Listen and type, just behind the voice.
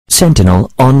Sentinel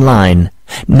Online.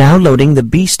 Now loading the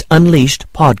Beast Unleashed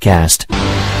podcast.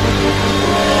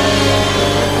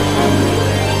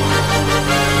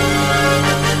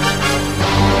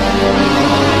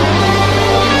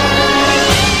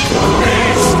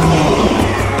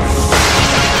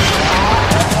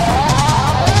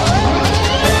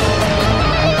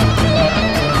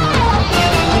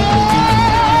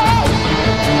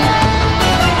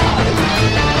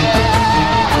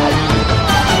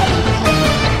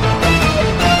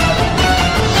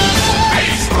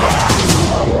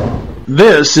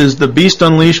 This is the Beast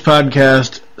Unleashed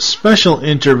podcast special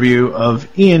interview of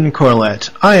Ian Corlett.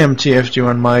 I am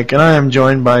TFG1 Mike, and I am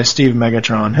joined by Steve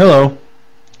Megatron. Hello.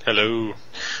 Hello.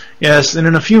 Yes, and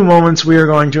in a few moments we are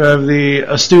going to have the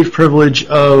astute privilege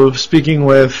of speaking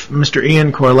with Mr.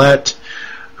 Ian Corlett,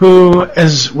 who,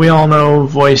 as we all know,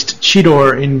 voiced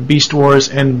Cheetor in Beast Wars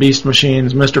and Beast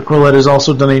Machines. Mr. Corlett has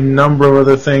also done a number of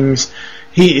other things.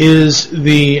 He is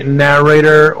the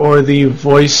narrator or the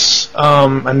voice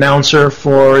announcer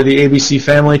for the ABC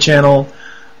Family Channel.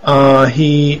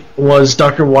 He was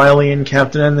Dr. Wily in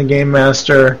Captain and the Game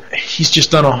Master. He's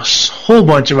just done a whole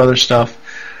bunch of other stuff.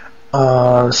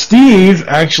 Steve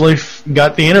actually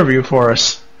got the interview for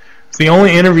us. It's the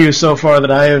only interview so far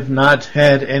that I have not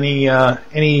had any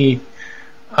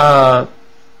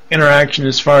interaction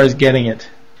as far as getting it.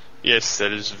 Yes,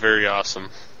 that is very awesome.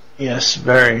 Yes,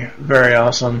 very, very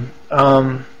awesome.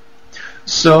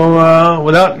 So,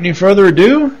 without any further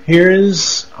ado, here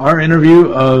is our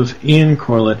interview of Ian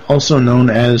Corlett, also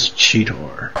known as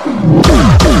Cheetor.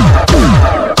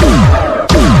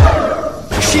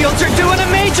 Shields are doing a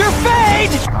major fade!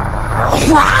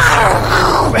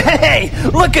 Hey,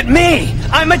 look at me!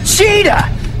 I'm a cheetah!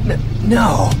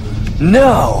 No,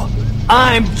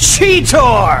 I'm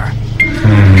Cheetor!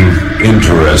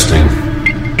 Interesting.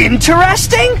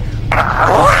 Interesting?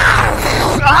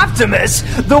 Optimus,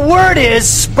 the word is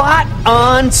spot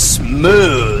on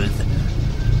smooth.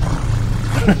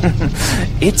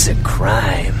 It's a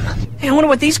crime. Hey, I wonder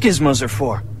what these gizmos are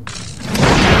for.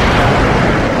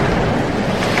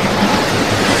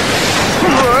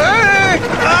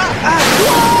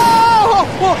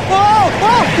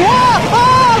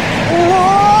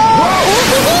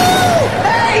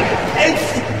 Hey!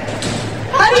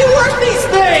 How do you work these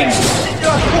things?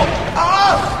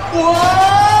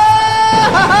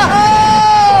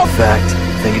 In fact,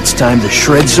 I think it's time to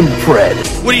shred some bread.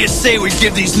 What do you say we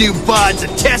give these new bods a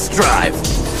test drive?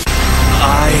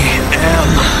 I am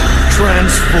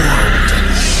transformed.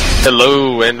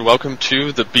 Hello, and welcome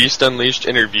to the Beast Unleashed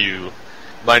interview.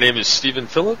 My name is Stephen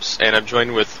Phillips, and I'm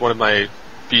joined with one of my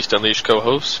Beast Unleashed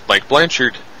co-hosts, Mike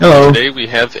Blanchard. Hello. Today we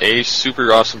have a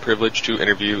super awesome privilege to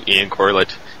interview Ian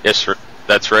Corlett. Yes, sir.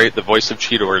 That's right, the voice of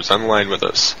Cheetor is on the line with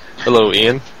us. Hello,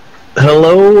 Ian.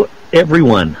 Hello,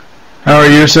 everyone. How are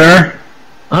you, sir?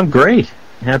 I'm great.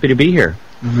 Happy to be here.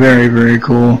 Very, very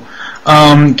cool.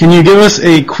 Can you give us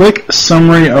a quick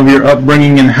summary of your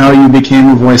upbringing and how you became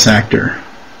a voice actor?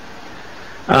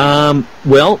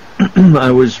 Well,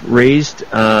 I was raised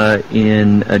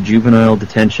in a juvenile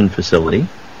detention facility,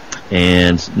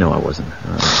 and no, I wasn't.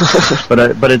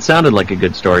 But it sounded like a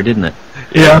good story, didn't it?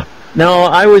 Yeah. No,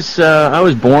 I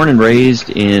was born and raised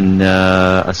in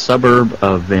a suburb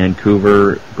of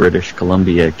Vancouver, British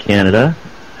Columbia, Canada,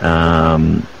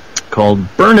 called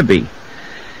Burnaby,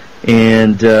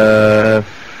 and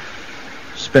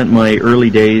spent my early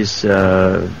days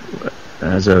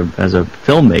as a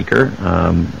filmmaker.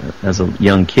 As a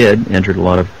young kid, entered a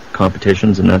lot of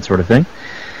competitions and that sort of thing,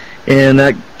 and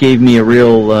that gave me a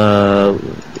real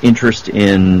interest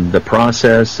in the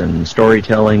process and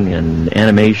storytelling and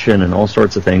animation and all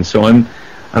sorts of things. So I'm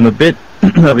a bit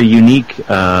of a unique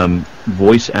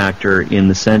voice actor in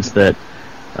the sense that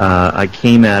I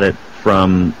came at it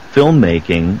from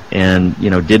filmmaking and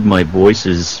did my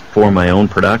voices for my own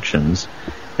productions,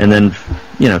 and then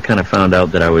kind of found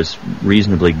out that I was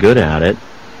reasonably good at it,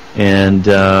 and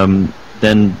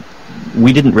then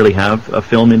we didn't really have a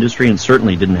film industry, and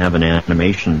certainly didn't have an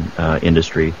animation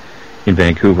industry in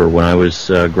Vancouver when I was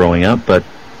growing up. But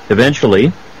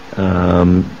eventually,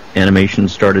 animation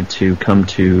started to come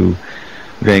to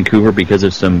Vancouver because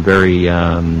of some very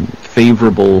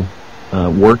favorable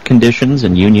work conditions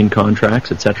and union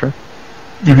contracts, etc.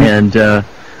 Mm-hmm. And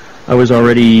I was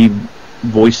already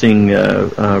voicing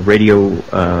radio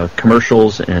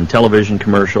commercials and television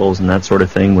commercials and that sort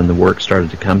of thing when the work started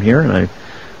to come here, and I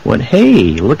went,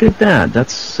 hey, look at that.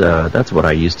 That's what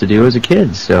I used to do as a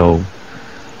kid. So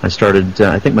I started,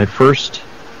 I think my first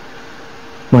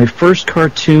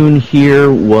cartoon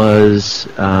here was,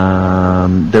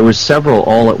 there was several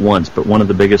all at once, but one of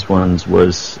the biggest ones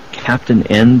was Captain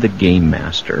N the Game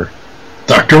Master.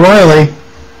 Dr. Wily.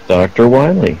 Dr.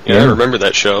 Wily. Yeah, I remember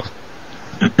that show.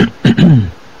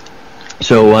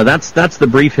 So that's the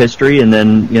brief history, and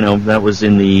then, that was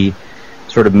in the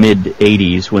sort of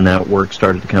mid-'80s when that work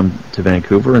started to come to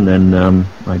Vancouver, and then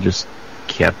I just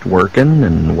kept working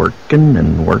and working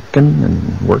and working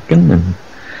and working,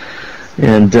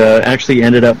 and actually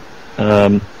ended up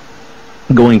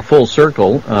going full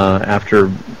circle.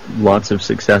 After lots of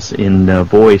success in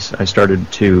voice, I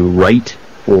started to write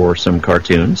for some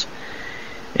cartoons,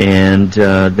 and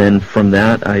then from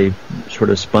that I sort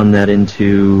of spun that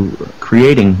into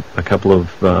creating a couple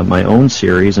of my own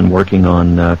series and working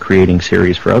on creating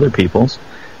series for other people's.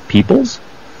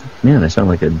 Man, I sound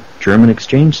like a German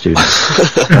exchange student.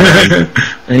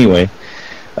 Anyway,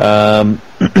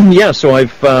 yeah, so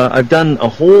I've done a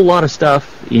whole lot of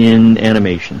stuff in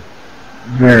animation.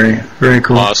 Very, very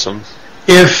cool. Awesome.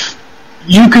 If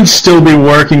you could still be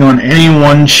working on any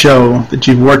one show that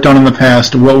you've worked on in the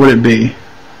past, what would it be?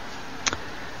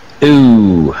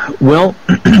 Ooh, well,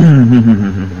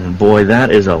 boy,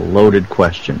 that is a loaded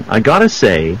question. I gotta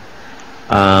say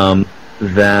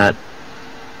that,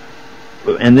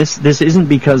 and this isn't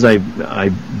because I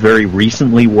very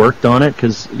recently worked on it,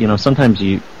 because sometimes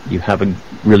you have a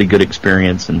really good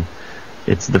experience and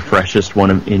it's the freshest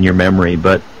one in your memory.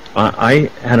 But I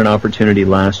had an opportunity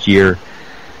last year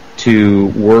to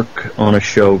work on a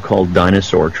show called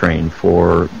Dinosaur Train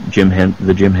for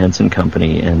the Jim Henson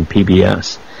Company and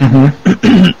PBS.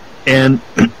 Mm-hmm. And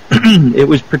it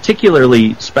was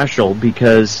particularly special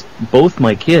because both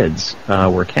my kids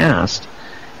were cast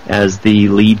as the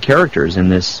lead characters in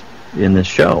this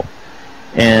show.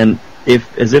 And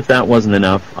as if that wasn't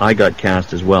enough, I got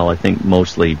cast as well, I think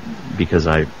mostly because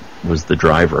I was the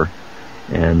driver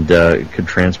and could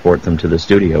transport them to the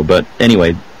studio. But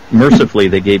anyway, mercifully,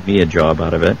 they gave me a job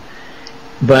out of it.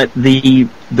 But the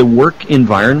work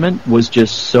environment was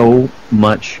just so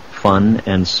much fun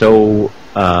and so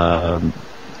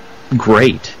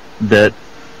great that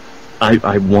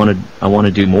I want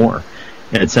to do more.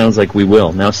 And it sounds like we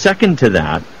will. Now, second to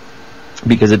that,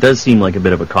 because it does seem like a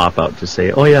bit of a cop-out to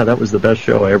say, oh yeah, that was the best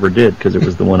show I ever did, because it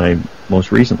was the one I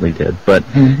most recently did. But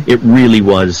it really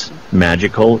was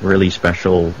magical, really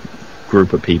special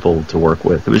group of people to work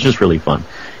with. It was just really fun.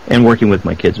 And working with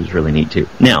my kids was really neat too.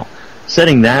 Now,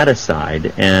 setting that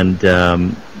aside and,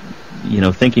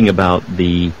 thinking about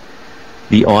the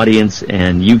audience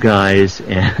and you guys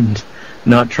and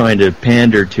not trying to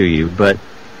pander to you, but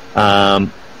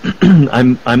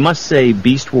I must say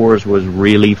Beast Wars was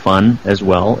really fun as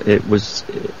well. It was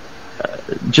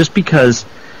just because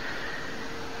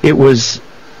it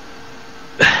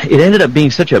ended up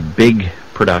being such a big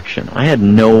production. I had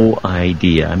no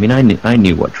idea. I mean, I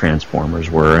knew what Transformers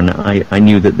were, and I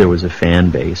knew that there was a fan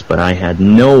base, but I had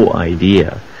no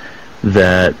idea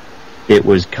that it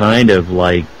was kind of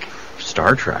like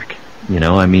Star Trek.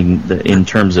 I mean, in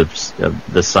terms of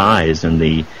the size and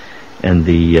the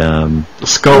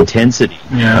scope, intensity.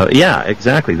 Yeah, yeah,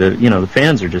 exactly. The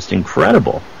fans are just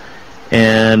incredible,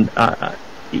 and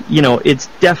it's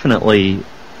definitely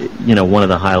one of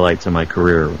the highlights of my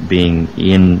career, being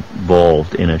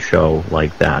involved in a show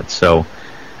like that. So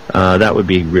that would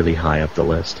be really high up the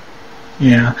list.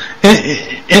 Yeah.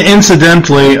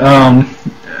 Incidentally,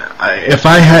 if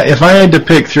I had to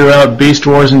pick throughout Beast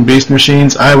Wars and Beast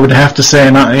Machines, I would have to say,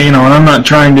 and I'm not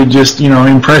trying to just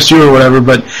impress you or whatever,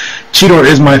 but Cheetor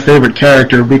is my favorite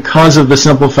character because of the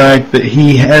simple fact that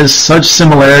he has such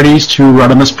similarities to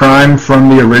Rodimus Prime from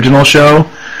the original show.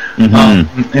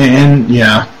 Mm-hmm. And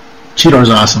yeah, Cheetor's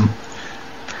awesome.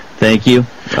 Thank you.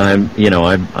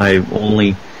 I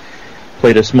only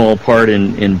played a small part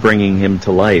in bringing him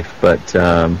to life, but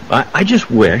I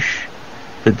just wish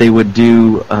that they would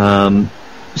do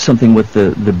something with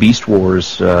the Beast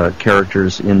Wars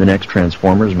characters in the next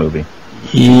Transformers movie.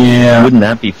 Yeah. Wouldn't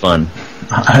that be fun?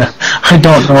 I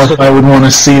don't know if I would want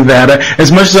to see that.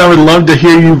 As much as I would love to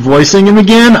hear you voicing him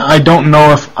again, I don't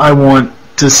know if I want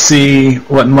to see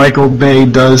what Michael Bay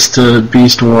does to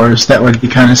Beast Wars. That would be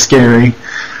kind of scary.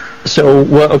 So,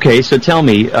 so tell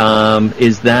me,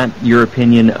 is that your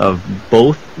opinion of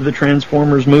both the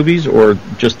Transformers movies, or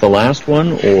just the last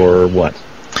one, or what?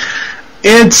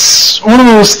 It's one of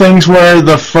those things where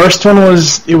the first one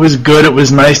was good. It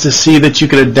was nice to see that you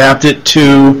could adapt it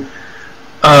to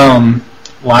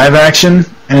live action,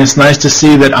 and it's nice to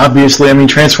see that, obviously,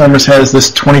 Transformers has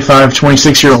this 25,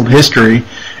 26-year-old history.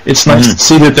 It's nice to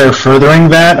see that they're furthering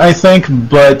that, I think,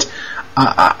 but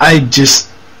I just,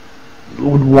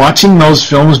 watching those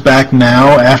films back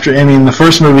now, after, the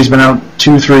first movie's been out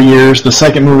 2-3 years, the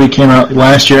second movie came out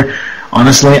last year,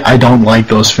 honestly, I don't like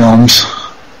those films.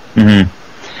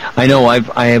 I know.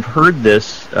 I have heard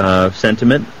this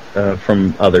sentiment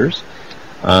from others.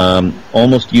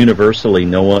 Almost universally,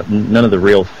 none of the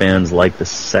real fans like the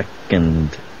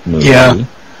second movie. Yeah.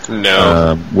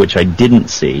 No. Which I didn't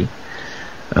see.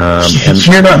 And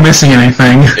you're not missing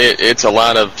anything. It's a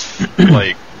lot of,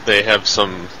 like, they have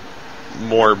some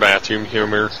more bathroom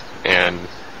humor and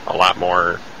a lot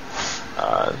more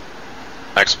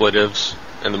expletives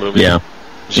in the movie. Yeah.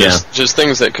 Just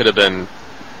things that could have been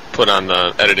put on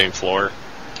the editing floor.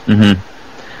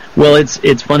 Well,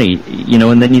 it's funny,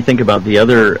 and then you think about the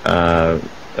other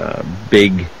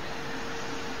big.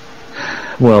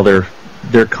 Well,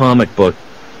 they're comic book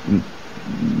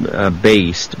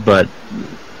based, but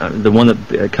the one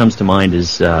that comes to mind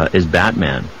is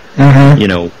Batman.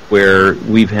 Where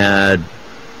we've had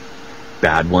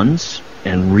bad ones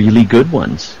and really good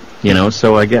ones.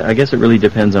 So I guess it really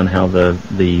depends on how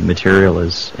the material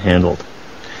is handled.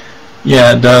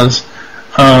 Yeah, it does.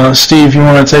 Steve, you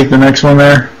want to take the next one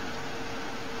there?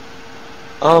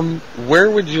 Where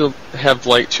would you have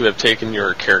liked to have taken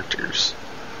your characters?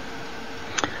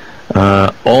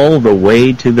 All the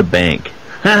way to the bank.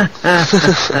 A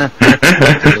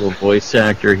little voice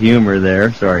actor humor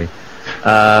there. Sorry.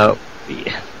 Are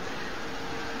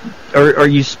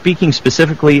you speaking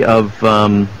specifically of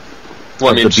the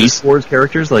Beast Wars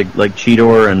characters, like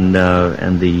Cheetor and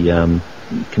the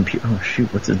computer? Oh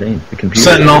shoot, what's his name? The computer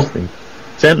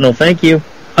Sentinel. Thank you.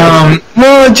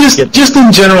 Well, just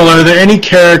in general, are there any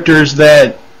characters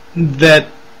that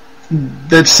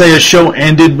say a show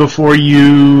ended before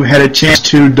you had a chance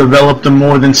to develop them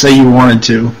more than say you wanted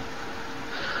to?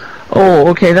 Oh,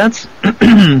 okay, that's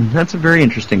that's a very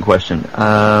interesting question.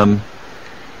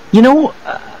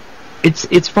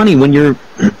 It's funny when you're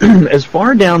as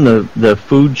far down the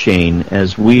food chain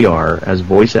as we are as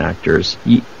voice actors.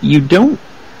 You don't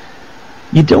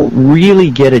really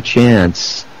get a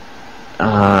chance,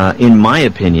 in my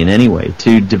opinion, anyway,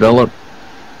 to develop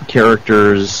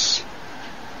characters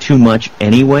too much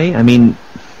anyway. I mean,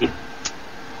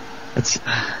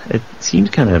 it seems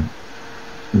kind of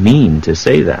mean to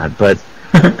say that, but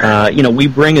we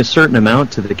bring a certain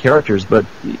amount to the characters, but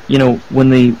when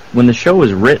the show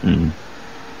is written,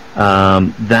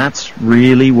 that's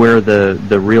really where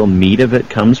the real meat of it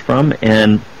comes from.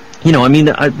 And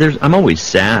I'm always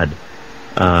sad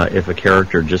if a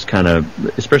character just kind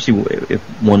of, especially if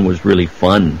one was really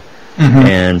fun,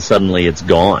 and suddenly it's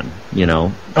gone.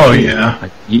 Oh yeah.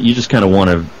 You just kind of want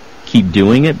to keep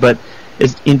doing it, but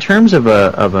in terms of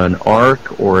an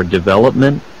arc or a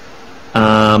development,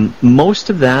 most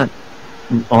of that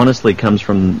honestly comes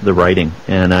from the writing,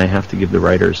 and I have to give the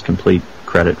writers complete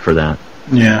credit for that.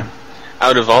 Yeah.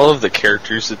 Out of all of the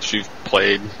characters that you've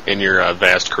played in your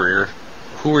vast career,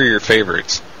 who are your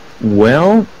favorites?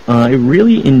 Well, I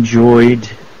really enjoyed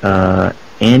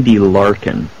Andy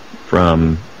Larkin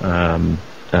from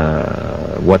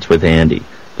What's with Andy.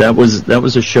 That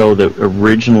was a show that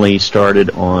originally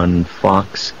started on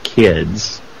Fox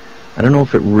Kids. I don't know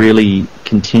if it really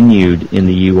continued in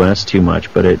the U.S. too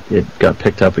much, but it got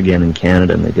picked up again in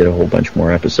Canada, and they did a whole bunch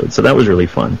more episodes. So that was really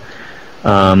fun.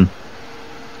 I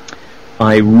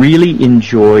really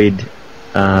enjoyed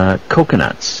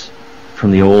Coconuts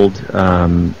from the old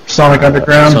Sonic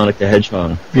Underground, Sonic the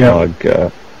Hedgehog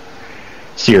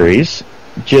series,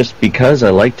 just because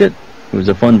I liked it. It was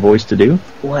a fun voice to do.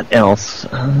 What else?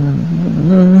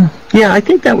 Yeah, I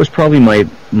think that was probably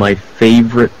my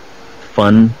favorite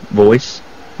fun voice.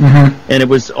 And it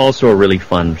was also a really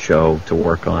fun show to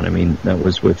work on. I mean, that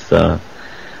was with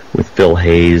Phil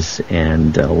Hayes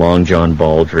and Long John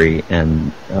Baldry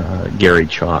and Gary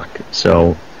Chalk.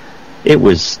 So it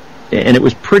was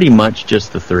pretty much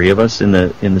just the three of us in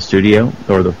the studio,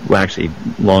 or actually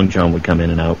Long John would come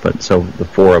in and out, but so the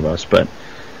four of us. But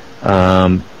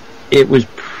it was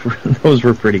those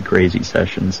were pretty crazy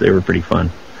sessions. They were pretty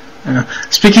fun.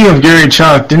 Speaking of Gary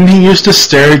Chalk, didn't he used to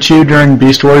stare at you during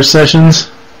Beast Wars sessions?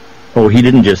 Oh, he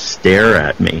didn't just stare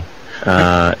at me.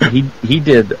 He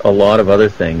did a lot of other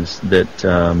things that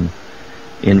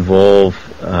involve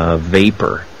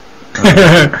vapor.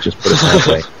 Just put it that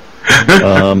way.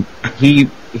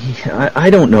 I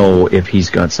don't know if he's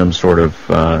got some sort of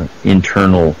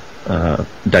internal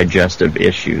digestive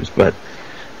issues, but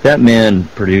that man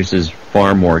produces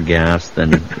far more gas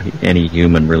than any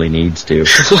human really needs to.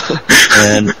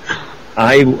 And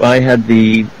I had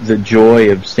the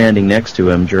joy of standing next to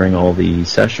him during all the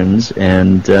sessions,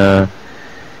 and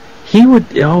he would,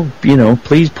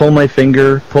 please pull my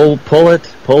finger, pull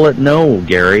it. No,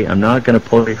 Gary, I'm not going to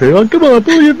pull your finger. Oh, come on,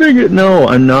 pull your finger. No,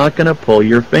 I'm not going to pull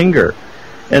your finger.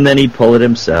 And then he'd pull it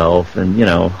himself, and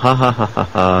ha ha ha ha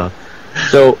ha.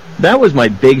 So that was my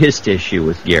biggest issue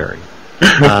with Gary.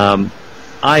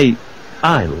 I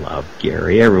love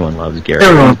Gary. Everyone loves Gary.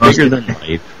 He's bigger than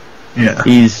life. Yeah.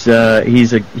 He is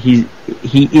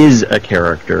a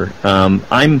character.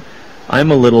 I'm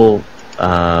a little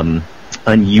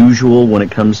unusual when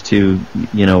it comes to,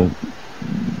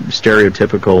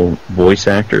 stereotypical voice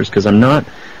actors, because I'm not,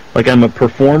 I'm a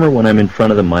performer when I'm in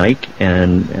front of the mic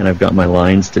and I've got my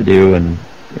lines to do,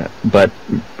 but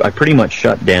I pretty much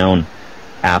shut down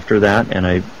after that, and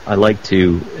I like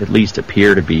to at least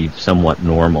appear to be somewhat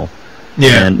normal.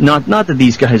 Yeah. And not that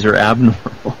these guys are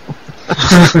abnormal.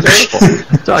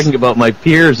 Talking about my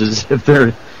peers as if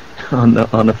they're on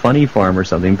a funny farm or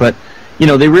something, but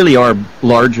they really are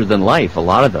larger than life, a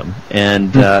lot of them.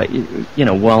 And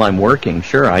while I'm working,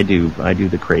 sure, I do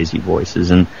the crazy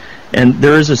voices, and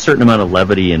there is a certain amount of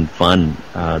levity and fun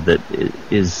that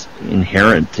is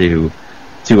inherent to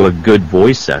a good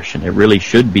voice session. It really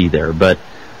should be there, but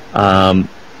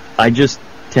I just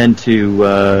tend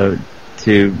to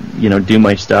do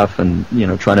my stuff and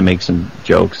try to make some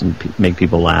jokes and make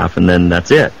people laugh, and then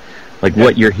that's it.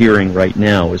 What you're hearing right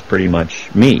now is pretty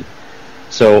much me.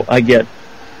 So I get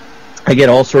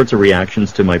all sorts of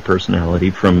reactions to my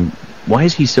personality, from why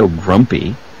is he so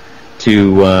grumpy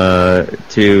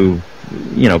to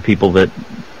people that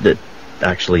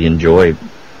actually enjoy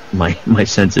my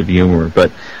sense of humor.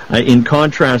 But in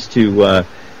contrast to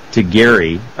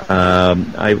Gary,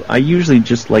 I usually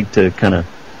just like to kind of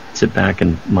sit back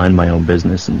and mind my own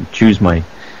business and choose my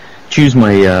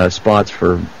spots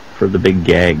for the big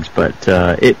gags. But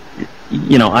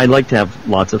I like to have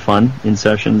lots of fun in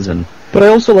sessions, but I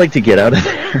also like to get out of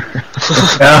there.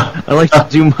 Yeah. I like to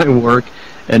do my work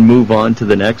and move on to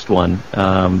the next one.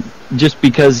 Just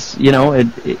because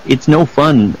it's no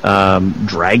fun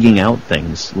dragging out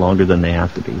things longer than they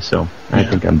have to be. So I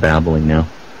think I'm babbling now.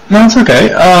 No, it's okay.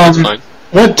 That's fine.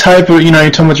 What type of, you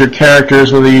talk about your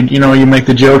characters, whether you make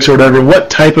the jokes or whatever, what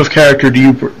type of character do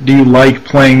you like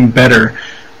playing better?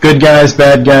 Good guys,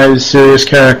 bad guys, serious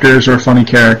characters, or funny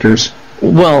characters?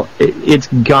 Well, it's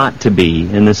got to be,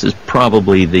 and this is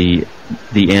probably the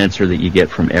answer that you get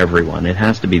from everyone. It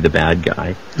has to be the bad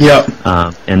guy. Yep.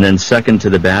 And then second to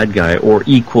the bad guy, or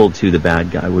equal to the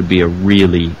bad guy, would be a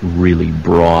really, really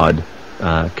broad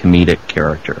comedic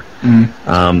character.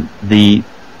 Mm.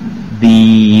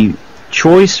 The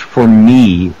choice for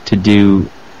me to do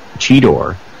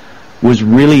Cheetor was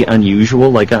really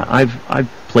unusual. I've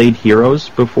played heroes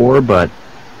before, but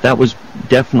that was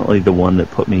definitely the one that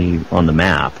put me on the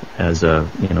map as a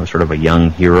sort of a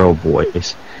young hero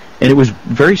voice. And it was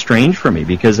very strange for me,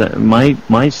 because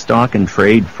my stock and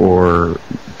trade for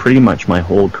pretty much my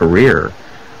whole career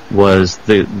was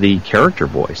the character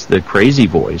voice, the crazy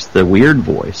voice, the weird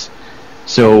voice.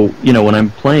 So when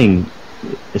I'm playing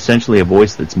essentially a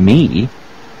voice that's me,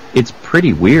 it's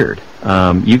pretty weird.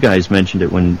 You guys mentioned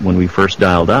it when we first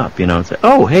dialed up. It's like,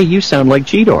 oh, hey, you sound like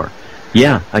Cheetor.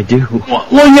 Yeah, I do. Well,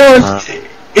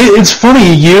 it's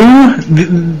funny.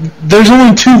 There's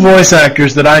only two voice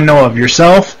actors that I know of,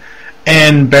 yourself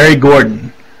and Barry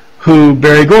Gordon, who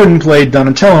Barry Gordon played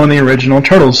Donatello in the original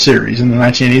Turtles series in the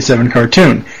 1987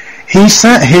 cartoon. He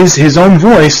sent his own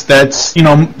voice. That's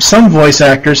some voice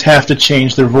actors have to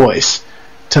change their voice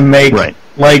to make, right.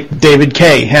 Like David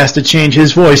Kaye has to change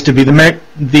his voice to be the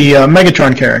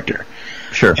Megatron character.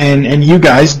 Sure. And you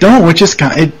guys don't, which is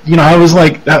kind of, I was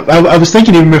like, I was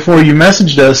thinking even before you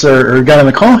messaged us or got on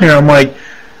the call here, I'm like,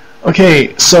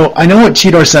 okay, so I know what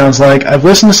Cheetor sounds like. I've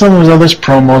listened to some of his other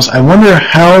promos. I wonder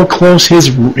how close his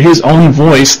own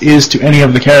voice is to any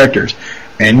of the characters.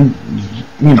 And,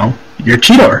 you're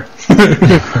Cheetor.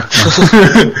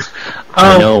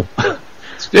 I know.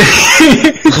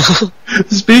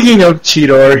 Speaking of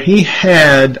Cheetor, he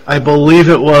had, I believe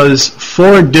it was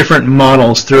 4 different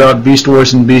models throughout Beast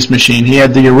Wars and Beast Machine. He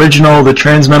had the original, the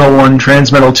Transmetal 1,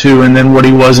 Transmetal 2, and then what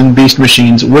he was in Beast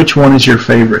Machines. Which one is your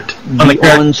favorite?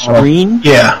 On screen?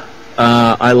 Yeah.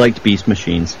 I liked Beast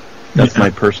Machines. That's my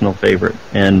personal favorite.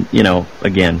 And,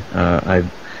 again, I've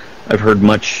heard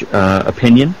much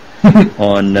opinion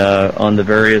on the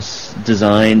various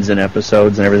designs and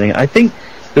episodes and everything. I think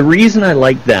the reason I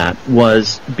liked that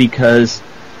was because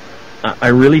I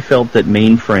really felt that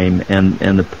Mainframe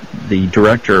and the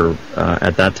director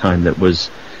at that time that was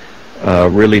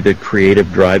really the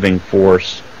creative driving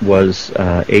force was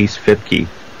Ace Fipke,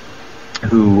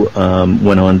 who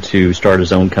went on to start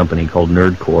his own company called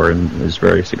Nerdcore and was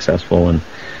very successful and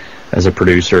as a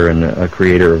producer and a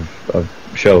creator of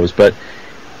shows. But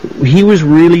he was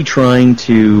really trying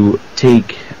to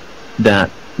take that,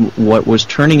 what was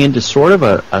turning into sort of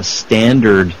a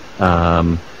standard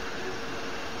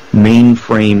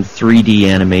mainframe 3D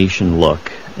animation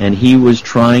look, and he was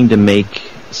trying to make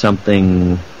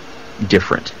something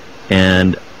different,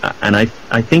 and I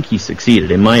think he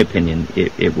succeeded. In my opinion,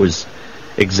 it was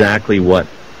exactly what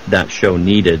that show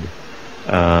needed,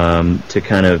 to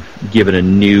kind of give it a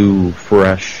new,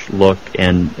 fresh look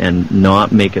and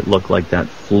not make it look like that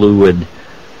fluid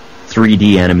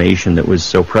 3D animation that was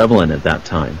so prevalent at that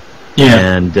time.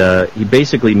 Yeah. And he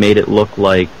basically made it look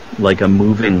like a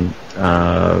moving,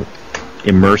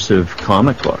 immersive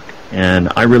comic book,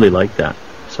 and I really like that.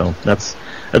 So that's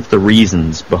the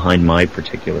reasons behind my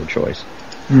particular choice.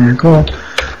 Very cool.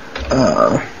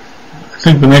 I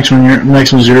think the next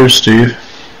one's yours, Steve.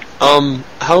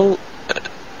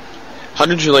 How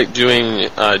did you like doing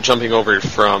jumping over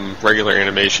from regular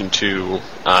animation to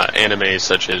anime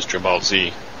such as Dragon Ball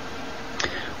Z?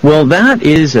 Well, that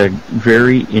is a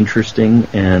very interesting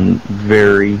and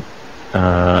very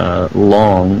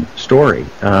long story.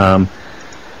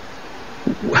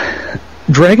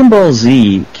 Dragon Ball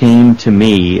Z came to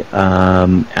me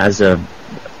as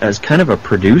kind of a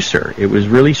producer. It was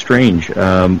really strange. We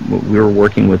were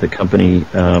working with a company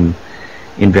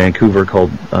in Vancouver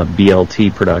called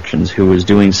BLT Productions, who was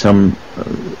doing some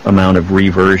amount of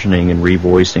reversioning and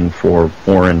revoicing for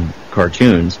foreign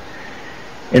cartoons.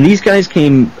 And these guys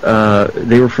came,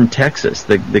 they were from Texas,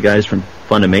 the guys from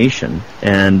Funimation,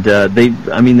 and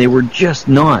they were just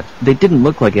not, they didn't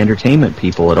look like entertainment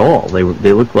people at all. They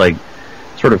looked like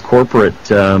sort of corporate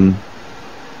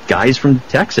guys from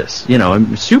Texas,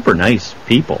 super nice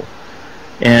people.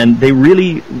 And they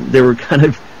were kind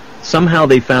of, somehow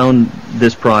they found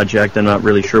this project. I'm not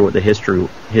really sure what the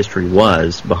history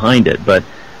was behind it, but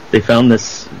they found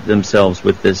themselves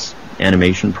with this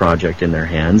animation project in their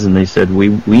hands, and they said, we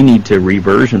need to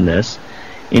reversion this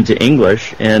into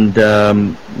English, and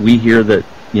we hear that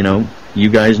you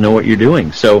guys know what you're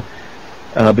doing. So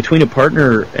between a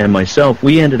partner and myself,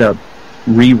 we ended up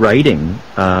rewriting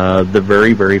the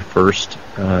very, very first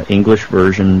English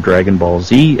version Dragon Ball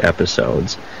Z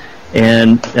episodes,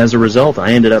 and as a result,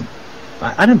 I ended up,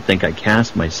 I didn't think I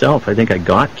cast myself, I think I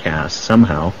got cast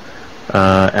somehow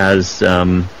as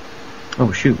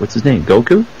oh shoot, what's his name?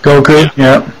 Goku? Goku,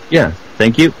 yeah. Yeah,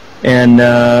 thank you. And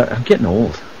I'm getting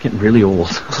old, getting really old.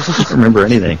 I don't remember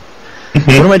anything. What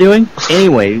am I doing?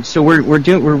 Anyway, so we're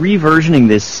reversioning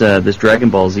this Dragon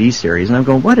Ball Z series, and I'm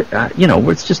going, what?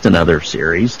 It's just another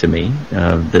series to me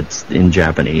that's in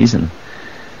Japanese, and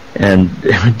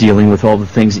dealing with all the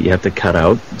things that you have to cut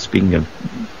out. Speaking of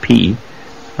P,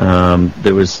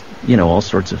 there was all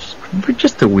sorts of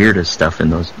just the weirdest stuff in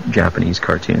those Japanese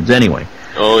cartoons. Anyway.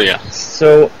 Oh yeah.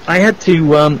 So I had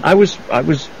to. I was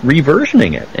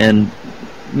reversioning it, and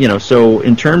so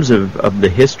in terms of the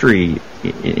history,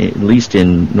 at least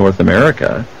in North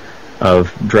America,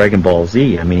 of Dragon Ball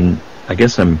Z, I mean, I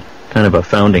guess I'm kind of a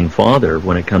founding father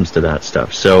when it comes to that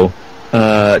stuff. So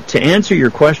to answer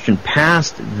your question,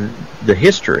 past the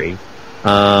history,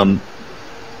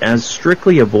 as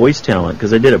strictly a voice talent,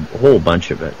 because I did a whole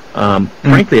bunch of it.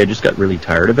 Frankly, I just got really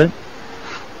tired of it.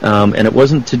 And it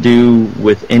wasn't to do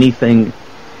with anything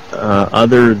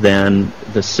other than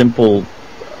the simple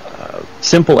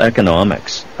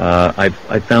economics.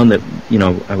 I found that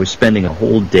I was spending a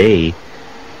whole day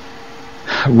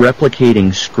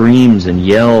replicating screams and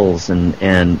yells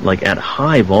and like at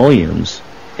high volumes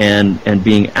and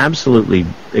being absolutely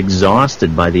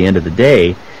exhausted by the end of the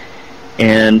day.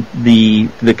 And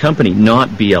the company, not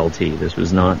BLT, this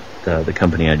was not the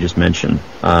company I just mentioned.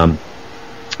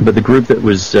 But the group that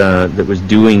was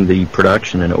doing the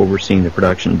production and overseeing the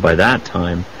production by that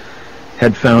time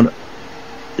had found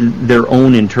their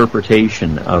own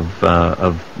interpretation of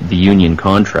the union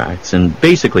contracts, and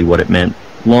basically what it meant,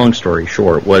 long story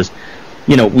short, was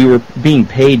we were being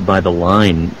paid by the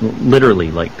line, literally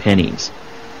like pennies,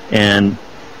 and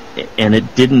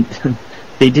it didn't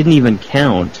they didn't even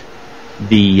count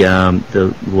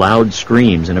the loud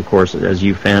screams. And of course, as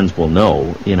you fans will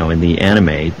know, in the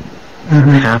anime,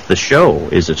 half the show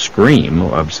is a scream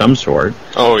of some sort.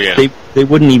 Oh yeah. They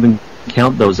wouldn't even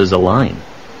count those as a line.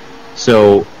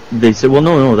 So they said, well,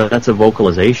 no, that's a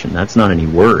vocalization. That's not any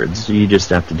words. You just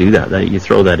have to do that. You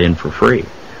throw that in for free.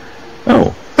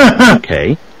 Oh,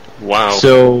 okay. Wow.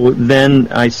 So then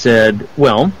I said,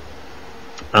 well,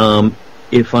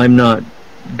 if I'm not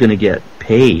going to get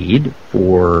paid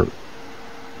for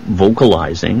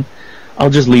vocalizing, I'll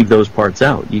just leave those parts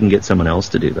out. You can get someone else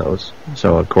to do those.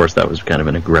 So, of course, that was kind of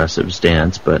an aggressive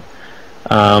stance, but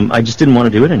I just didn't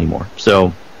want to do it anymore.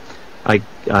 So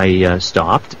I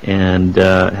stopped and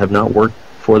have not worked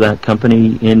for that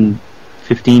company in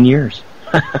 15 years.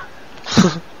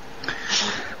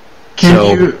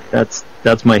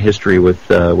 That's my history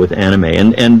with anime,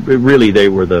 and really they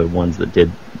were the ones that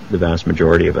did the vast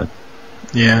majority of it.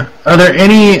 Yeah. Are there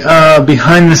any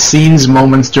behind-the-scenes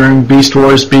moments during Beast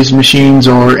Wars, Beast Machines,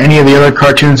 or any of the other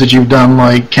cartoons that you've done,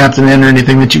 like Captain N or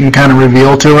anything that you can kind of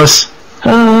reveal to us?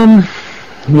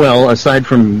 Well, aside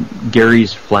from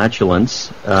Gary's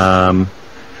flatulence,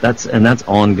 that's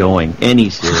ongoing. Any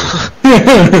series.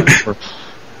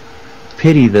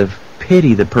 Pity the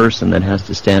person that has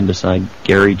to stand beside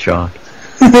Gary Chalk.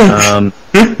 Well,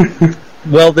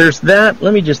 there's that.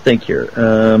 Let me just think here.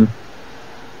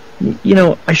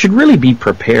 I should really be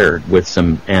prepared with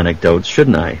some anecdotes,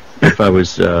 shouldn't I? If I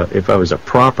was a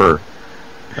proper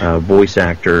voice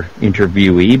actor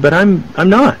interviewee, but I'm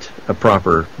not a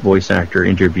proper voice actor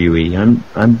interviewee.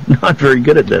 I'm not very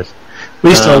good at this.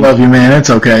 We still love you, man.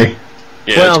 It's okay.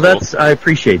 Yeah, well, cool. I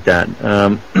appreciate that.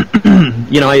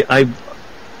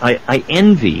 I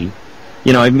envy.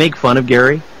 I make fun of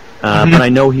Gary, but I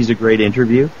know he's a great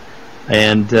interview,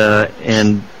 and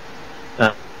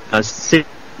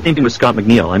same thing with Scott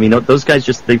McNeil. I mean, those guys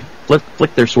they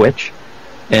flick their switch,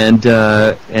 and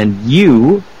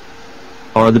you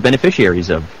are the beneficiaries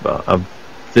of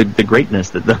the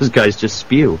greatness that those guys just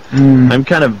spew. I'm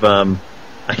kind of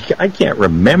I can't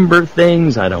remember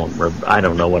things. I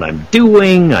don't know what I'm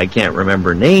doing. I can't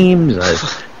remember names.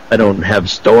 I don't have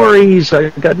stories.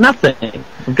 I've got nothing.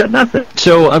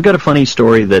 So I've got a funny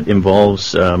story that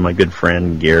involves my good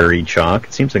friend Gary Chalk.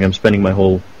 It seems like I'm spending my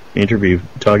whole interview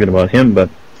talking about him, but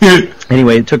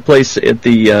anyway, it took place at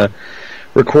the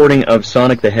recording of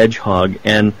Sonic the Hedgehog,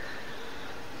 and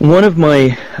one of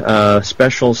my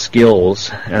special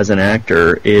skills as an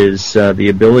actor is the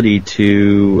ability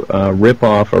to rip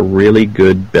off a really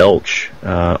good belch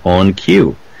on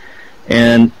cue.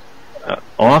 And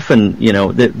often,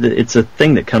 it's a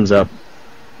thing that comes up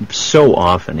so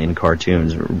often in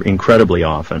cartoons, incredibly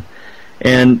often.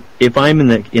 And if I'm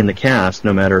in the cast,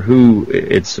 no matter who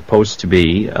it's supposed to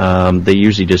be, they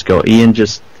usually just go, "Ian,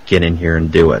 just get in here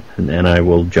and do it," and I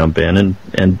will jump in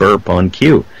and burp on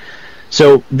cue.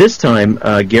 So this time,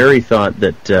 Gary thought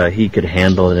that he could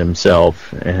handle it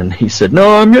himself, and he said,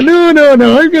 "No, I'm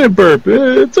gonna burp.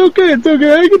 It's okay, I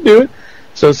can do it."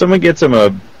 So someone gets him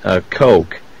a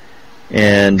Coke,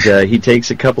 and he takes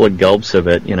a couple of gulps of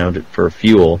it, for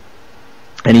fuel,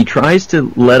 and he tries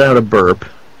to let out a burp.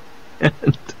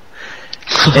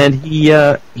 And he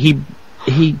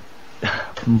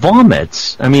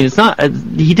vomits. I mean, it's not.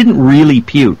 He didn't really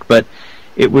puke, but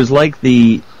it was like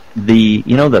the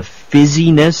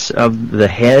fizziness of the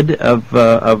head of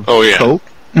Coke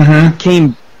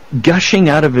came gushing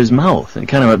out of his mouth and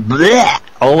kind of went bleh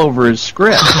all over his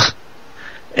script.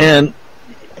 And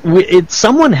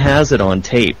someone has it on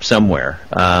tape somewhere,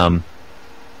 and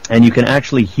you can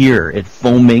actually hear it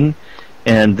foaming.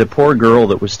 And the poor girl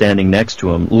that was standing next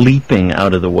to him leaping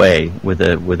out of the way with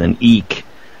an eek,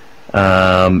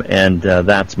 and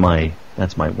that's my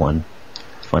one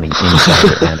funny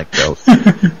insider anecdote.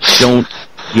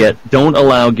 Don't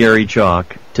allow Gary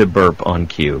Chalk to burp on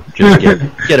cue. Just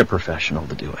get a professional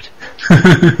to do it.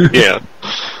 Yeah.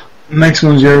 Next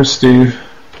one's yours, Steve.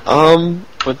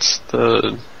 What's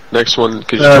the next one?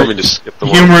 Because you told me to skip the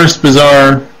one. Humorous,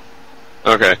 bizarre.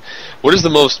 Okay. What is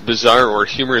the most bizarre or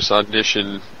humorous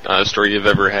audition story you've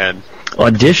ever had?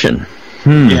 Audition?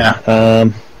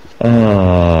 Yeah.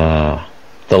 The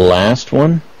last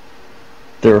one?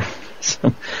 There were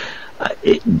some...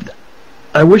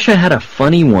 I wish I had a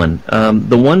funny one.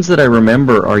 The ones that I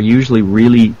remember are usually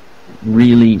really,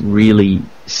 really, really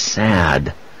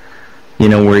sad.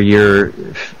 Where you're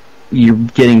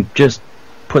getting just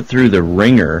put through the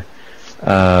ringer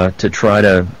to try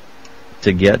to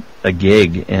get a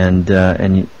gig, and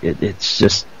it's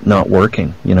just not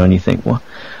working, and you think, well,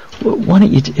 why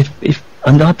don't you, if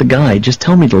I'm not the guy, just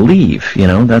tell me to leave,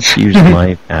 that's usually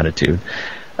my attitude.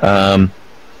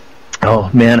 Oh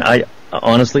man, I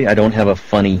honestly don't have a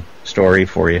funny story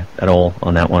for you at all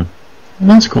on that one.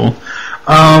 That's cool.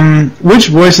 Which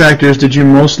voice actors did you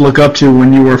most look up to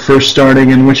when you were first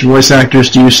starting, and which voice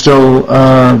actors do you still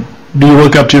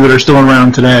look up to that are still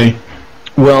around today?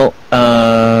 Well,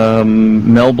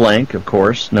 Mel Blanc, of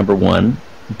course, number one.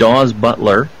 Dawes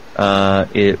Butler,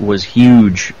 it was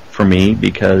huge for me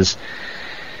because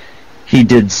he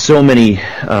did so many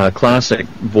classic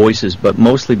voices, but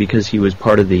mostly because he was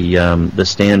part of the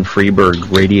Stan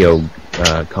Freberg radio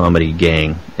comedy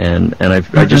gang, and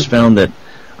I just found that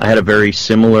I had a very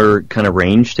similar kind of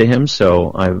range to him,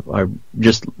 so I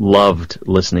just loved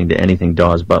listening to anything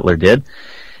Dawes Butler did.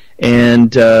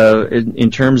 And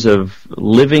in terms of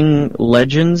living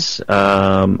legends,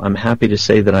 I'm happy to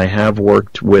say that I have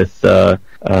worked with Frank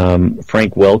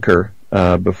Welker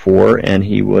before, and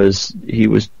he was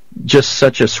just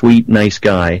such a sweet, nice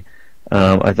guy.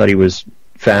 I thought he was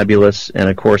fabulous, and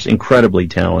of course, incredibly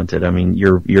talented. I mean,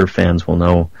 your fans will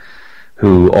know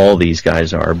who all these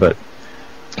guys are, but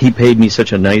he paid me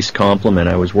such a nice compliment.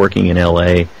 I was working in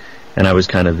L.A., and I was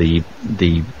kind of the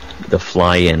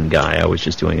fly-in guy. I was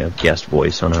just doing a guest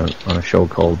voice on a show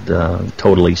called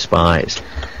Totally Spies.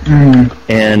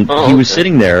 And he was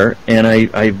sitting there, and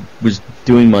I was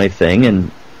doing my thing,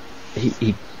 and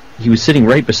he was sitting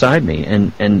right beside me,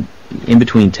 and in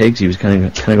between takes he was kind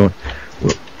of going,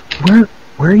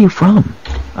 where are you from?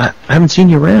 I haven't seen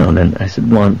you around. And I said,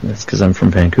 well, that's because I'm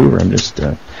from Vancouver. I'm just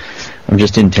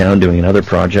in town doing another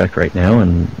project right now,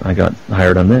 and I got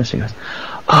hired on this. He goes,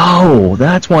 oh,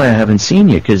 that's why I haven't seen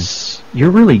you, because you're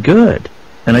really good.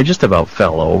 And I just about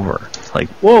fell over. Like,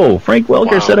 whoa, Frank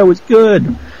Welker said I was good.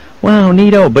 Wow,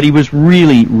 neato. But he was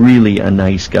really, really a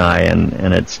nice guy,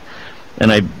 and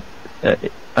I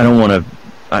don't want to.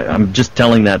 I'm just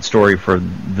telling that story for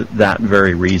that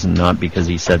very reason, not because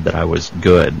he said that I was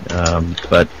good.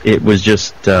 But it was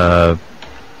just, it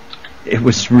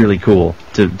was really cool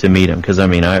to meet him, because I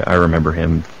mean, I remember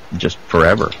him just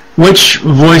forever. Which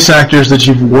voice actors that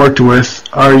you've worked with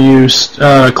are you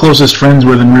closest friends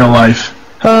with in real life?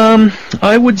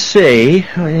 I would say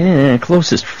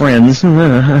closest friends.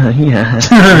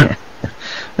 Yeah,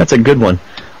 that's a good one.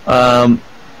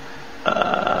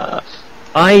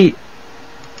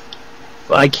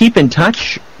 I keep in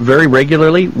touch very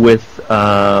regularly with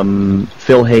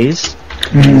Phil Hayes.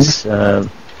 He's a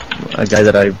guy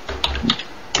that I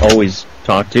always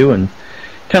talk to, and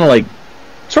kind of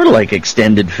sort of like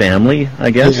extended family,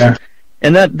 I guess. Yeah.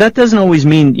 And that doesn't always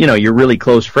mean, you're really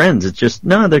close friends. It's just,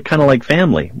 no, they're kind of like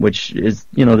family, which is,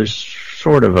 there's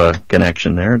sort of a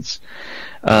connection there. It's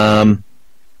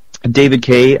David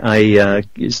Kay, I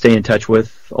stay in touch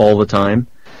with all the time.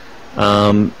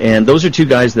 And those are two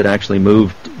guys that actually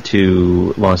moved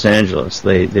to Los Angeles.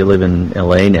 They live in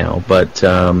LA now, but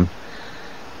I'm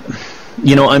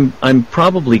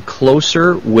probably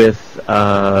closer with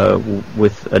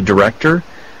a director.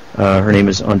 Her name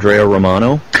is Andrea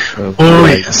Romano, who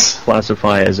I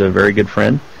classify as a very good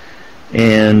friend,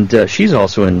 and she's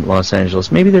also in Los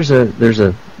Angeles. Maybe there's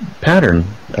a pattern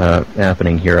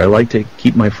happening here. I like to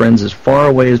keep my friends as far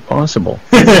away as possible.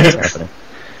 Happening.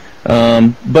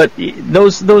 But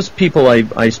those people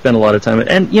I spend a lot of time with.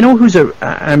 And who's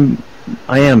I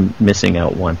am missing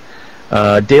out one.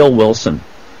 Dale Wilson,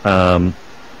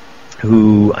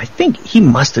 who I think he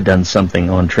must have done something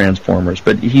on Transformers,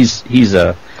 but he's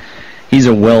a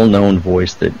well-known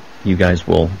voice that you guys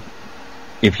will,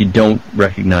 if you don't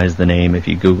recognize the name, if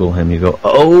you Google him, you go,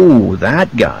 oh,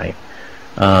 that guy.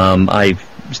 I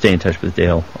stay in touch with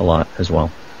Dale a lot as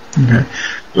well. Okay.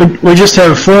 We just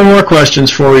have 4 more questions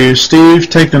for you. Steve,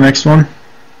 take the next one.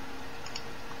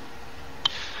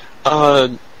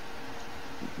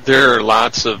 There are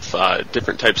lots of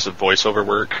different types of voiceover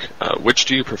work. Which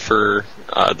do you prefer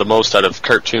the most out of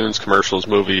cartoons, commercials,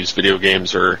 movies, video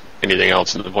games, or anything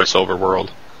else in the voiceover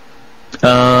world?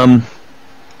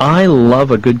 I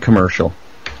love a good commercial.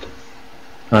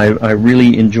 I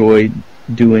really enjoy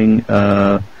doing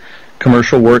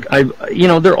commercial work.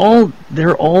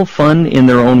 They're all fun in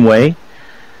their own way.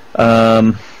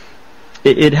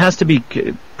 It has to be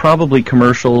probably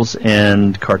commercials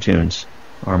and cartoons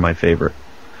are my favorite.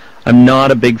 I'm not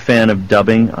a big fan of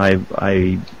dubbing. I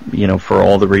for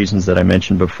all the reasons that I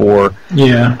mentioned before.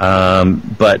 Yeah.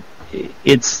 But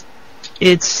it's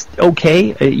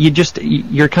okay.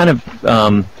 You're kind of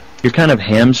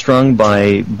hamstrung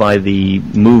by the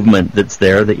movement that's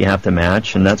there that you have to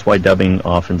match, and that's why dubbing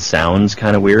often sounds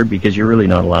kind of weird, because you're really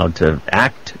not allowed to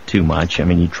act too much. I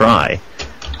mean, you try,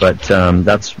 but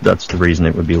that's the reason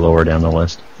it would be lower down the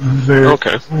list. Very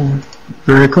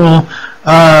cool.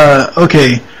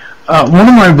 Okay. One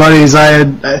of my buddies,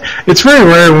 it's very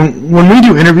rare, when we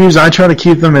do interviews, I try to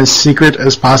keep them as secret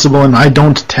as possible, and I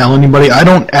don't tell anybody. I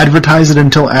don't advertise it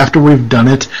until after we've done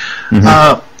it.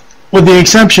 Mm-hmm. With the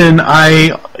exception,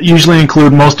 I usually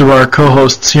include most of our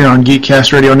co-hosts here on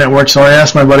Geekcast Radio Network, so I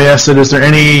asked my buddy, I said, is there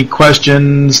any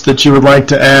questions that you would like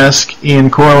to ask Ian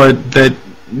Corlett that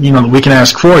we can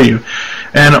ask for you?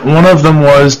 And one of them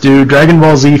was, do Dragon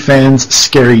Ball Z fans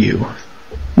scare you?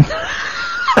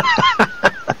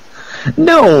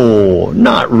 No,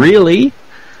 not really.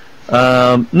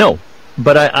 No,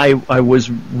 but I was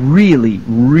really,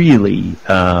 really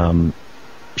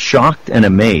shocked and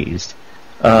amazed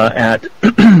at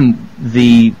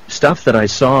the stuff that I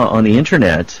saw on the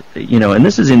internet, and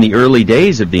this is in the early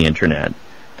days of the internet,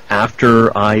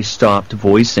 after I stopped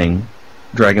voicing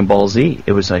Dragon Ball Z.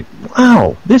 It was like,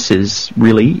 wow, this is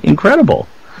really incredible.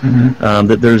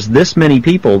 That there's this many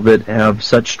people that have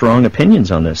such strong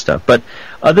opinions on this stuff. But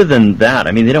other than that,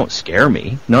 I mean, they don't scare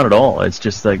me. Not at all. It's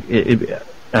just like,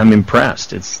 I'm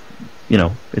impressed. It's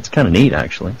kind of neat,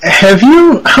 actually.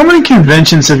 How many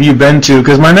conventions have you been to?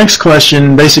 Because my next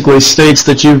question basically states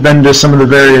that you've been to some of the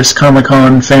various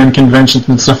Comic-Con fan conventions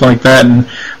and stuff like that, and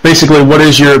basically, what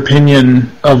is your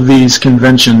opinion of these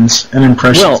conventions and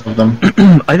impressions of them?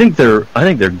 I think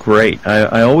they're great.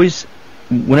 I always,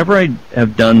 whenever I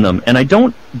have done them, and I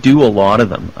don't do a lot of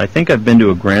them, I think I've been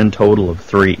to a grand total of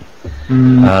 3.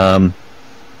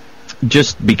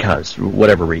 Just because, for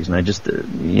whatever reason. I just,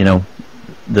 the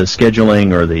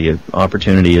scheduling or the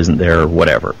opportunity isn't there or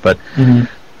whatever. But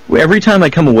every time I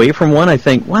come away from one, I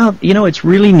think, wow, it's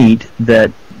really neat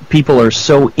that people are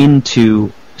so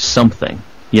into something.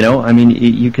 I mean,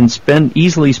 you can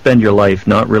easily spend your life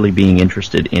not really being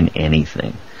interested in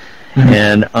anything.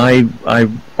 And I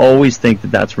always think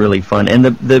that that's really fun. And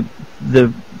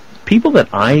the people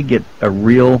that I get a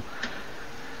real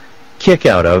kick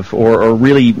out of or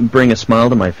really bring a smile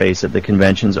to my face at the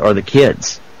conventions are the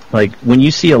kids. Like, when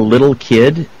you see a little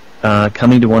kid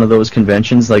coming to one of those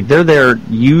conventions, like, they're there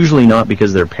usually not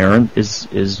because their parent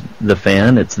is the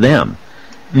fan, it's them.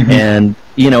 And,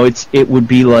 it would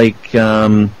be like,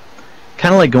 kind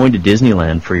of like going to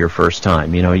Disneyland for your first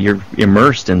time. You're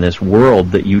immersed in this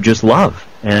world that you just love.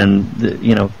 And,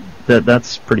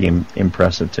 that's pretty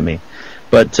impressive to me.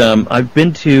 But I've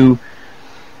been to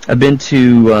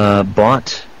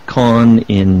BotCon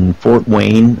in Fort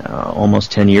Wayne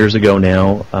almost 10 years ago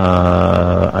now.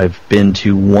 I've been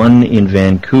to one in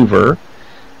Vancouver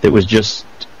that was just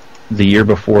the year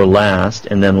before last,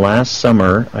 and then last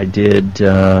summer I did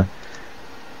a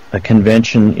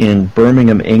convention in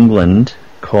Birmingham, England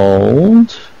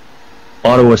called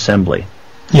Auto Assembly.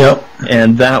 Yep.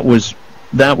 And that was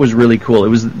really cool. It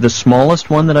was the smallest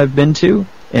one that I've been to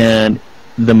and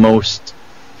the most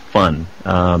fun,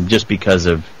 just because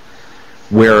of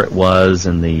where it was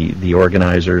and the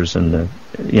organizers and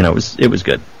it was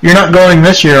good. You're not going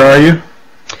this year, are you?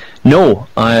 No,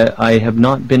 I have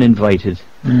not been invited.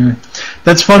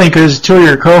 That's funny because 2 of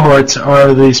your cohorts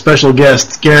are the special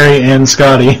guests, Gary and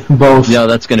Scotty, both. Yeah,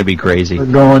 that's going to be crazy. We're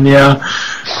going, yeah.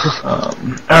 All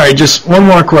right, just one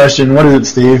more question. What is it,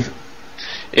 Steve?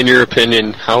 In your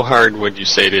opinion, how hard would you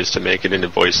say it is to make it into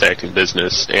voice acting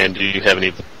business, and do you have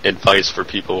any advice for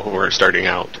people who are starting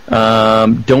out?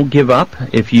 Don't give up.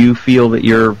 If you feel that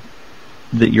you're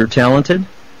talented,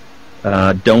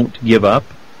 don't give up.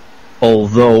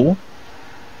 Although,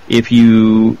 if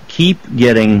you keep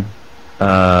getting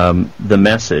the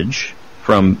message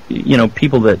from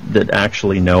people that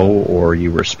actually know or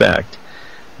you respect,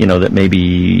 that maybe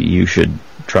you should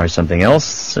try something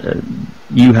else,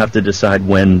 you have to decide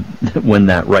when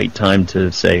that right time to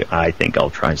say, I think I'll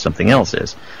try something else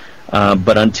is.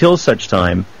 But until such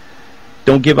time,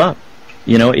 don't give up.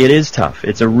 It is tough.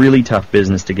 It's a really tough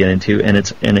business to get into, and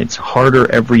it's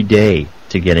harder every day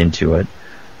to get into it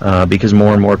because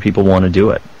more and more people want to do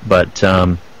it. But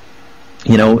that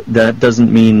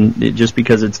doesn't mean just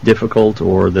because it's difficult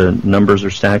or the numbers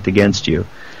are stacked against you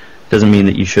doesn't mean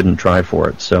that you shouldn't try for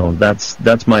it. So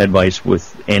that's my advice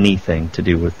with anything to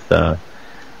do with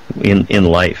in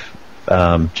life.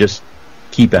 Just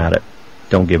keep at it.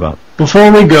 Don't give up.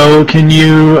 Before we go, can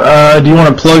you do you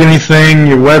want to plug anything,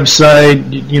 your website,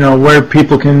 where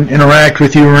people can interact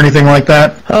with you or anything like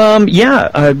that?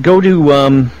 Go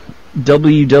to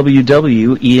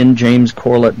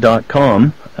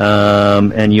www.ianjamescorlett.com,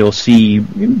 and you'll see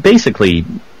basically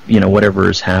whatever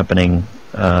is happening.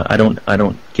 I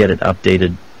don't get it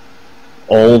updated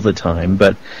all the time,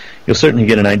 but you'll certainly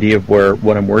get an idea of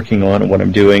what I'm working on and what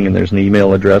I'm doing, and there's an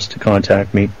email address to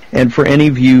contact me. And for any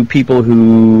of you people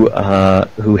who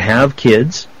have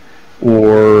kids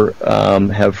or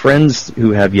have friends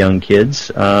who have young kids,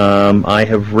 I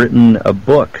have written a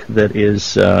book that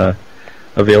is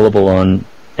available on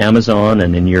Amazon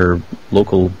and in your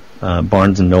local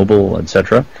Barnes & Noble,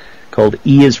 etc., called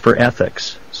E is for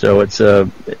Ethics. So it's a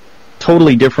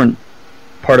totally different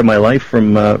part of my life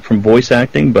from voice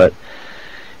acting, but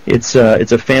it's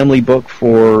a family book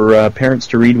for parents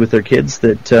to read with their kids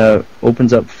that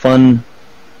opens up fun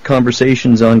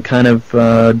conversations on kind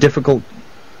of difficult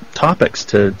topics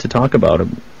to talk about,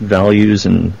 values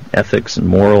and ethics and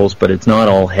morals, but it's not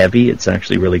all heavy. It's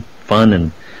actually really fun,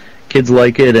 and kids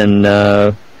like it, and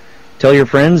tell your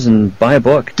friends and buy a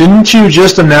book. Didn't you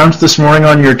just announce this morning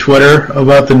on your Twitter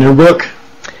about the new book?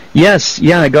 Yes,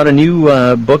 yeah, I got a new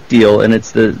book deal, and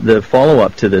it's the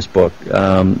follow-up to this book.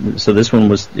 So this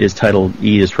one is titled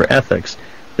E is for Ethics.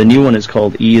 The new one is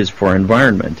called E is for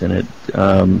Environment, and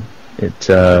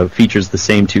it features the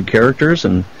same two characters,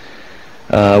 and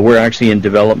we're actually in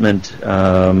development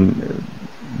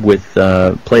with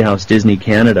Playhouse Disney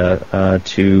Canada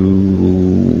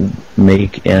to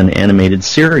make an animated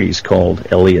series called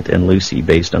Elliot and Lucy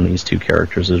based on these two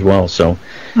characters as well. So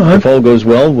if all goes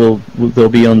well, they'll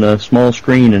be on the small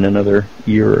screen in another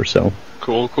year or so.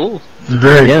 Cool.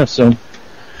 Yeah, so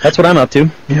that's what I'm up to.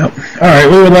 Yep. All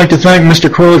right, we would like to thank Mr.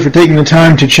 Corlett for taking the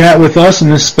time to chat with us in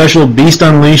this special Beast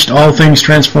Unleashed All Things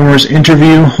Transformers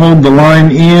interview. Hold the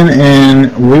line, Ian,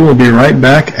 and we will be right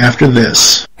back after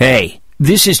this. Hey,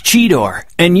 this is Cheetor,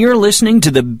 and you're listening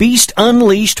to the Beast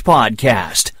Unleashed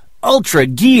podcast, Ultra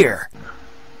Gear.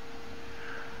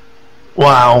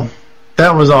 Wow,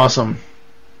 that was awesome.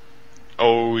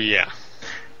 Oh, yeah.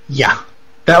 Yeah,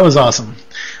 that was awesome.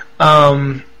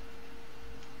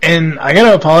 And I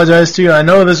gotta apologize to you. I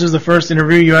know this was the first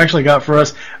interview you actually got for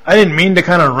us. I didn't mean to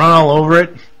kind of run all over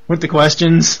it with the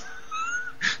questions.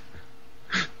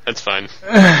 That's fine.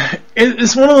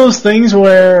 It's one of those things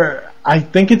where I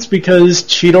think it's because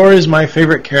Cheetor is my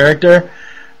favorite character.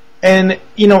 And,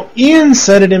 Ian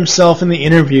said it himself in the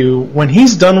interview. When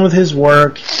he's done with his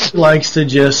work, he likes to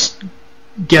just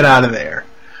get out of there.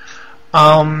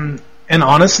 And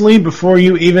honestly, before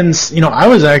you even, I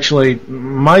was actually,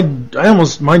 my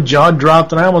jaw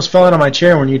dropped and I almost fell out of my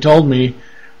chair when you told me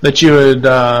that you had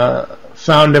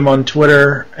found him on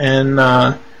Twitter and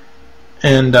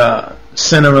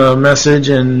sent him a message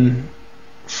and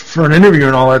for an interview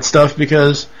and all that stuff,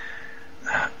 because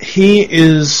he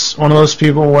is one of those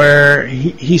people where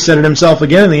he said it himself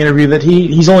again in the interview that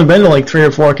he's only been to like 3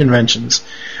 or 4 conventions.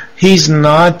 He's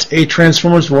not a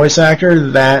Transformers voice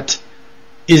actor that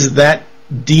is that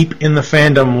deep in the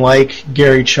fandom like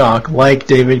Gary Chalk, like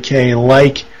David Kay,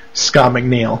 like Scott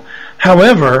McNeil.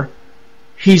 However,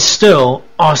 he's still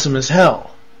awesome as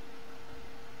hell.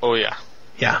 Oh, yeah.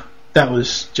 Yeah, that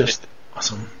was just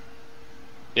awesome.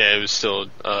 Yeah, it was still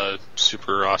a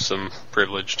super awesome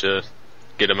privilege to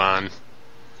get him on.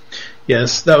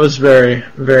 Yes, that was very,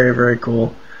 very, very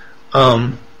cool.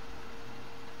 Yeah,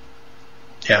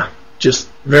 just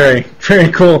very, very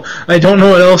cool. I don't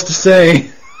know what else to say.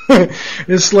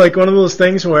 It's like one of those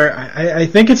things where I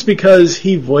think it's because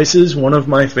he voices one of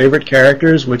my favorite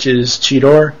characters, which is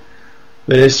Cheetor,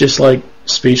 that is just like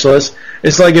speechless.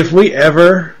 It's like if we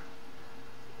ever,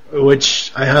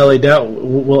 which I highly doubt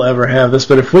we'll ever have this,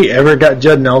 but if we ever got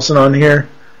Judd Nelson on here,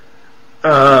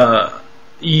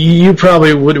 you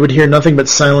probably would hear nothing but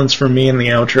silence from me in the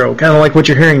outro, kind of like what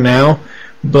you're hearing now,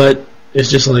 but it's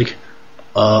just like,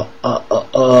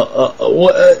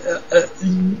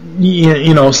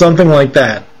 something like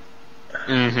that.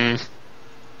 Mm-hmm.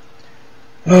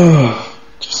 Oh,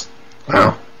 just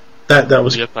wow. That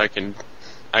was. Yep, I can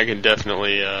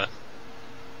definitely,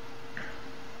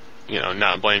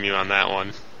 not blame you on that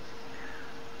one.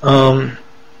 And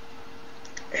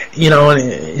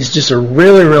he's just a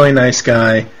really, really nice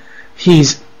guy.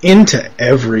 He's into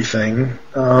everything.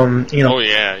 Oh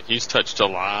yeah, he's touched a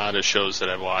lot of shows that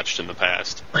I've watched in the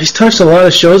past. He's touched a lot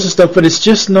of shows and stuff, but it's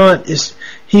just not.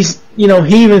 He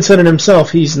even said it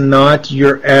himself. He's not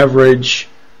your average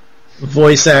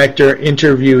voice actor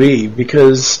interviewee,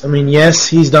 because yes,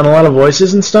 he's done a lot of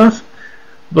voices and stuff,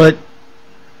 but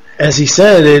as he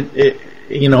said, at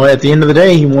the end of the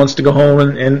day, he wants to go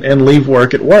home and leave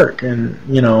work at work, and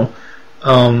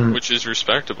which is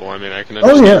respectable. I can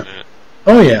understand that.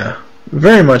 Oh yeah,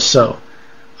 very much so.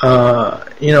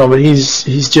 But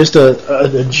he's just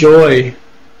a joy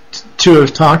to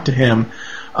have talked to him.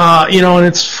 And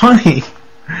it's funny.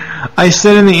 I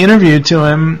said in the interview to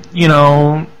him,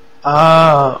 when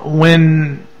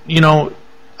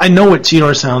I know what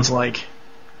Cheetor sounds like.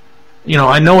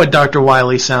 I know what Dr.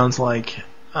 Wily sounds like.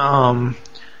 And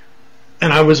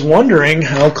I was wondering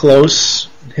how close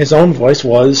his own voice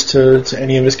was to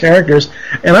any of his characters.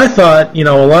 And I thought, a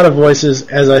lot of voices,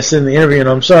 as I said in the interview, and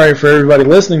I'm sorry for everybody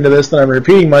listening to this that I'm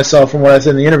repeating myself from what I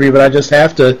said in the interview, but I just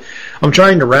have to, I'm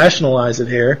trying to rationalize it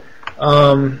here.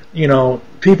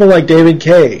 People like David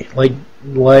Kay,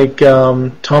 like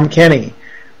Tom Kenny,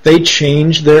 they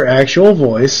changed their actual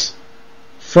voice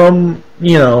from,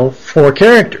 for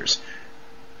characters.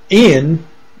 Ian,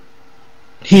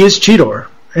 he is Cheetor.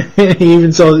 he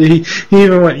even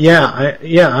went,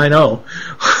 I know.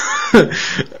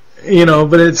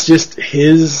 But it's just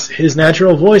his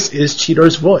natural voice is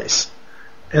Cheetor's voice,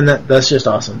 and that's just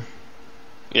awesome.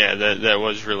 Yeah, that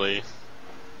was really,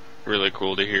 really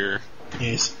cool to hear.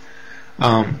 Yes.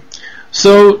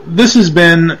 So this has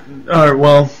been,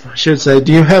 well, I should say,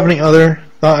 do you have any other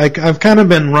thought? I've kind of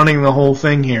been running the whole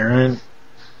thing here. And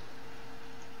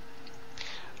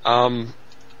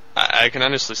I can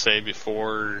honestly say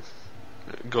before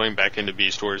going back into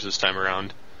Beast Wars this time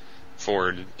around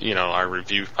for, our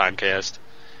review podcast,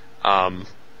 I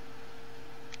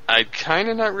kind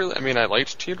of not really, I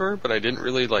liked Cheetor, but I didn't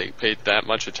really, pay that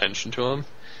much attention to him.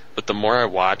 But the more I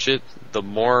watch it, the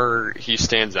more he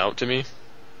stands out to me.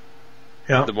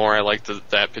 Yeah. The more I like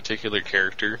that particular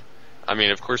character.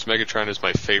 Of course, Megatron is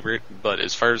my favorite, but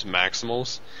as far as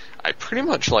Maximals, I pretty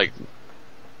much like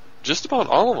just about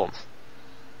all of them.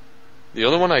 The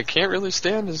only one I can't really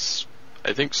stand is,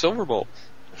 I think, Silverbolt.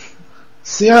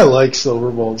 See, I like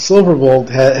Silverbolt. Silverbolt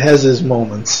has his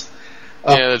moments.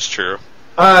 Yeah, that's true.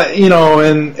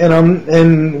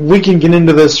 And we can get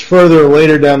into this further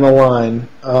later down the line.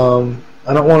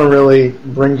 I don't want to really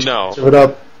bring it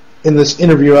up in this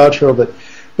interview outro,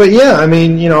 but yeah,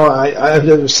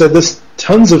 I've said this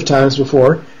tons of times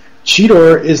before.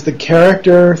 Cheetor is the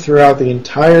character throughout the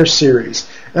entire series.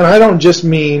 And I don't just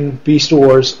mean Beast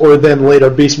Wars or then later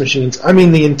Beast Machines. I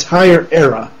mean the entire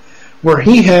era, where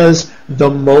he has the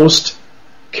most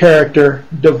character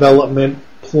development,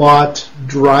 plot,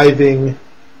 driving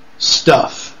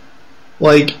stuff.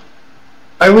 I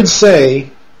would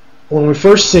say, when we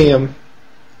first see him,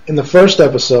 in the first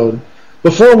episode,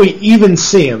 before we even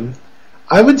see him,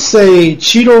 I would say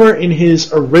Cheetor in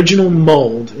his original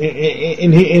mold,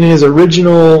 in his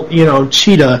original,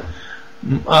 cheetah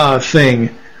thing,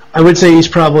 I would say he's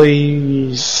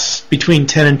probably between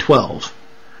 10 and 12.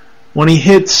 When he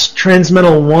hits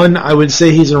Transmetal 1, I would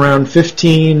say he's around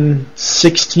 15,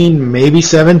 16, maybe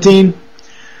 17.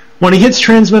 When he hits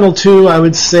Transmetal 2, I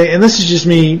would say, and this is just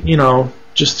me,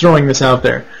 just throwing this out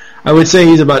there, I would say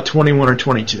he's about 21 or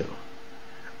 22.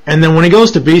 And then when he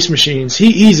goes to Beast Machines,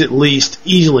 he's at least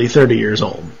easily 30 years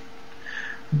old.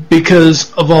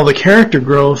 Because of all the character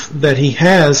growth that he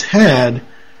has had,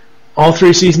 all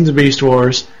 3 seasons of Beast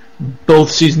Wars, both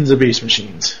seasons of Beast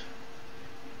Machines.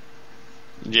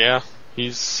 Yeah,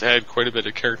 he's had quite a bit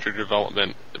of character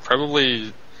development.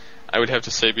 Probably, I would have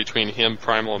to say between him,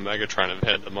 Primal, and Megatron have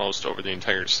had the most over the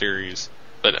entire series.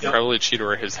 But Yep. Probably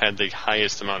Cheetor has had the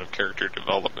highest amount of character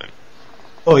development.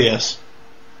 Oh, yes.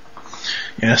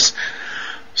 Yes.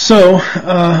 So,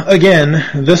 again,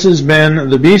 this has been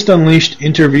the Beast Unleashed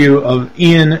interview of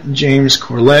Ian James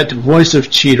Corlett, voice of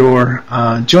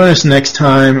Cheetor. Join us next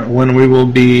time when we will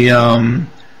be,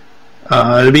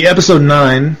 it'll be episode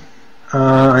 9,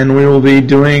 and we will be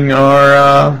doing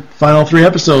our final 3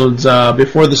 episodes,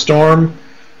 Before the Storm,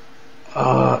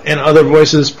 and Other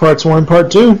Voices Parts 1 and Part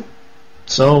 2.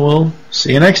 So we'll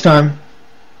see you next time.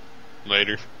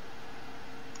 Later.